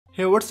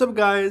Hey, what's up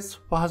guys,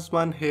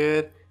 Fahzman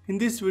here. In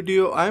this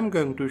video I am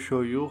going to show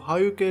you how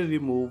you can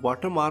remove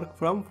watermark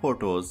from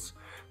photos.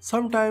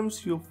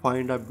 Sometimes you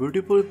find a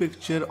beautiful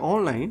picture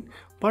online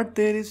but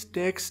there is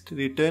text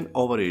written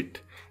over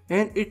it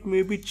and it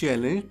may be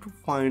challenging to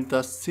find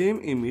the same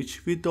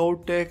image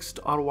without text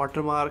or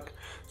watermark,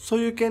 so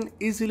you can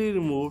easily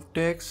remove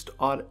text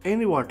or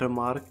any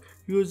watermark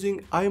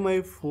using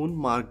iMyFone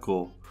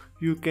MarkGo.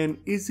 You can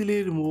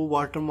easily remove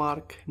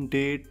watermark,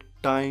 date,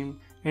 time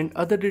and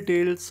other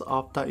details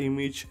of the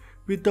image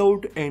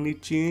without any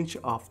change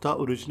of the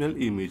original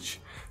image.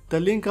 The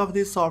link of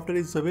this software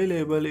is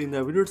available in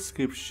the video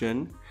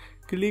description.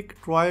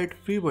 Click try it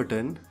free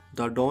button.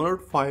 The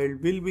download file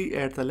will be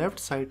at the left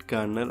side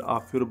corner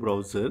of your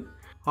browser.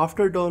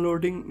 After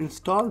downloading,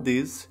 install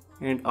this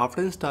and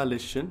after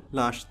installation,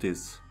 launch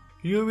this.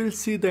 You will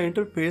see the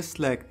interface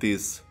like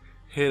this.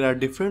 Here are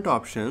different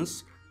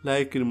options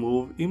like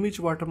remove image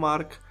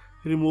watermark,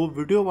 remove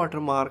video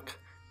watermark,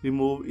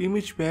 remove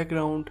image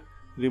background,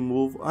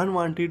 remove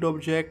unwanted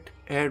object,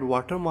 add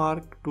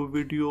watermark to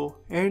video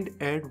and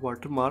add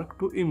watermark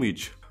to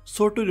image.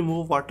 So to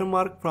remove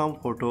watermark from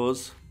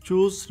photos,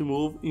 choose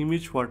remove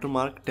image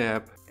watermark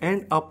tab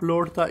and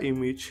upload the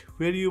image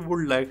where you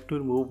would like to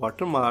remove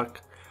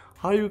watermark,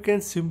 or you can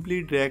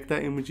simply drag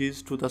the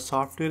images to the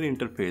software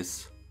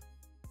interface.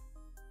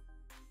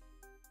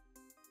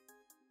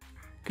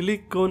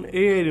 Click on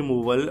AI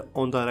removal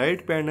on the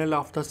right panel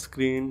of the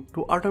screen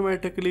to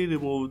automatically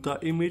remove the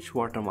image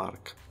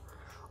watermark.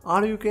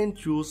 Or you can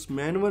choose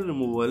manual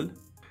removal.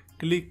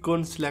 Click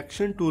on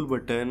selection tool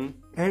button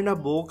and a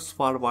box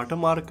for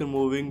watermark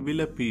removing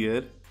will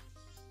appear.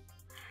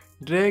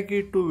 Drag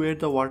it to where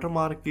the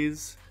watermark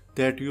is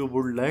that you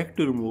would like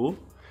to remove.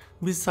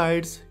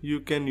 Besides, you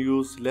can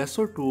use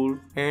lasso tool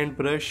and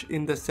brush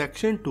in the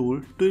section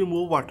tool to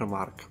remove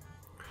watermark.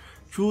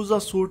 Choose a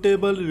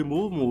suitable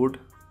remove mode.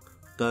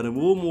 The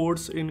remove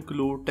modes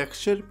include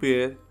texture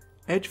repair,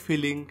 edge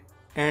filling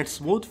and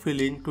smooth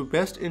filling to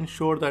best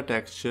ensure the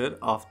texture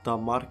of the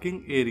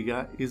marking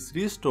area is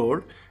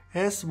restored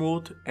as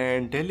smooth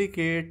and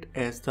delicate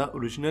as the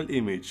original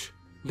image.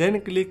 Then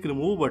click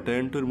remove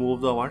button to remove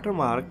the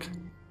watermark.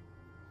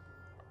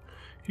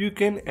 You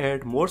can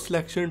add more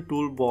selection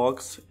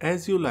toolbox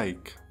as you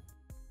like.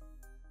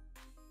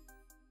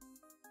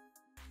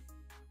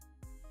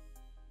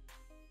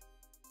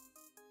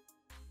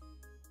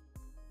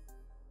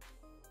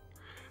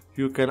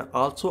 You can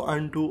also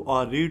undo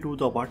or redo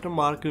the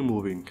watermark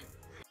removing.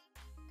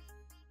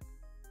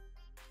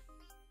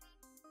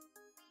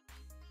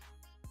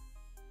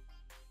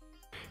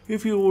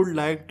 If you would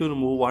like to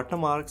remove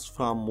watermarks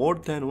from more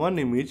than one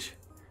image,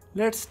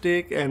 let's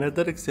take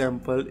another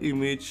example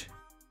image.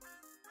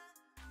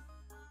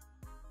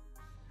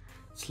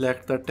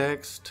 Select the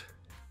text.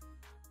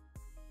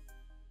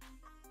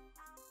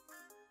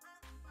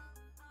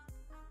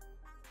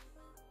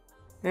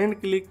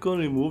 And click on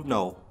remove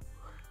now.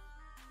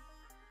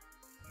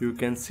 You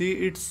can see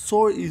it's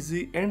so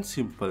easy and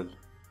simple.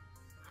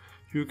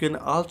 You can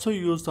also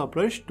use the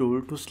brush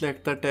tool to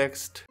select the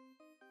text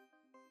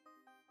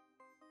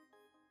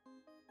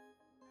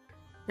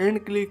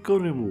and click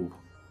on remove.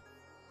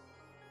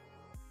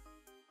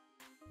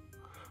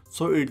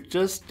 So it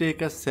just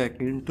takes a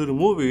second to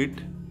remove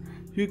it.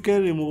 You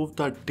can remove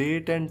the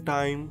date and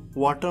time,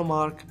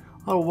 watermark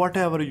or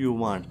whatever you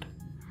want.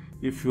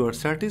 If you are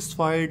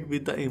satisfied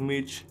with the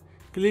image,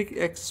 click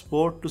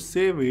export to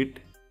save it.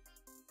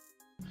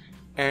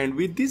 And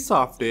with this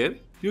software,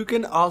 you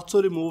can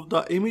also remove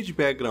the image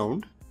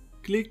background.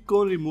 Click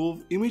on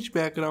remove image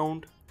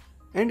background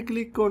and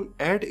click on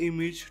add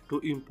image to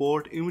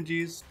import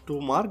images to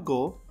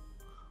MarkGo,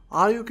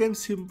 or you can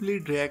simply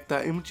drag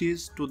the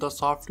images to the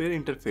software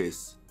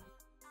interface.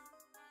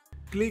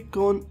 Click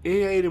on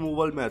AI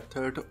removal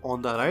method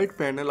on the right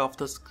panel of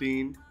the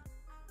screen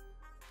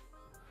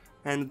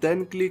and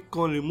then click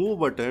on remove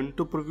button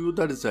to preview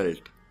the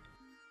result.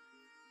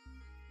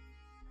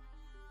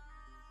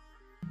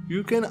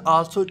 You can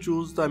also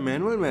choose the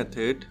manual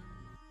method.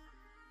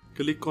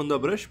 Click on the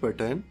brush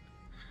button,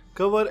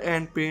 cover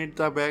and paint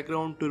the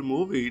background to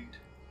remove it.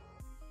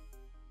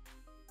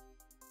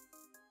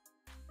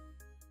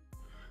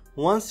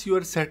 Once you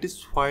are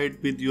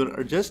satisfied with your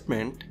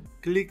adjustment,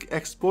 click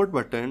export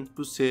button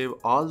to save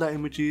all the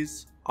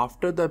images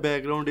after the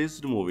background is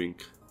removing.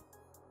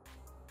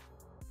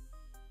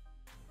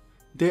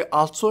 They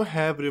also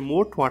have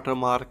remote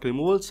watermark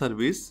removal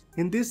service.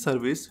 In this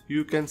service,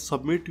 you can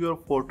submit your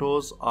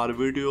photos or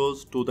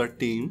videos to the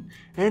team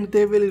and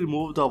they will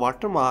remove the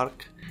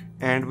watermark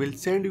and will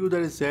send you the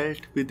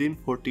result within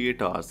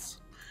 48 hours.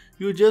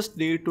 You just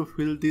need to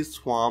fill this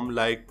form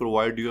like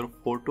provide your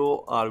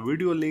photo or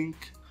video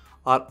link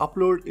or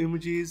upload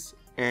images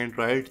and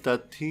write the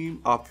theme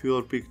of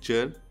your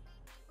picture.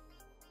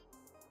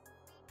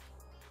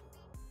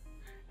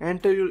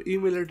 Enter your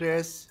email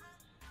address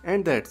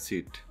and that's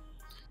it.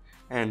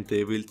 And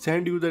they will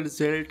send you the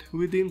result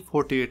within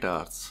 48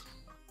 hours.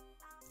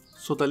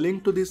 So the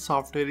link to this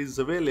software is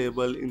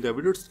available in the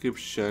video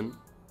description.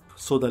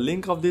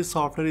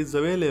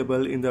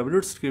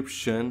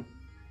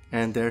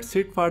 And that's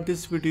it for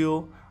this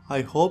video.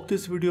 I hope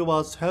this video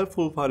was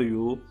helpful for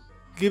you.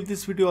 Give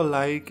this video a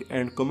like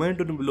and comment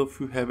down below if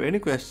you have any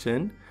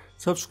question.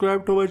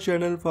 Subscribe to our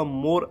channel for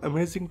more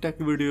amazing tech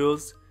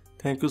videos.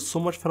 Thank you so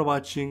much for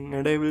watching,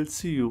 and I will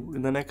see you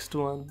in the next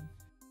one.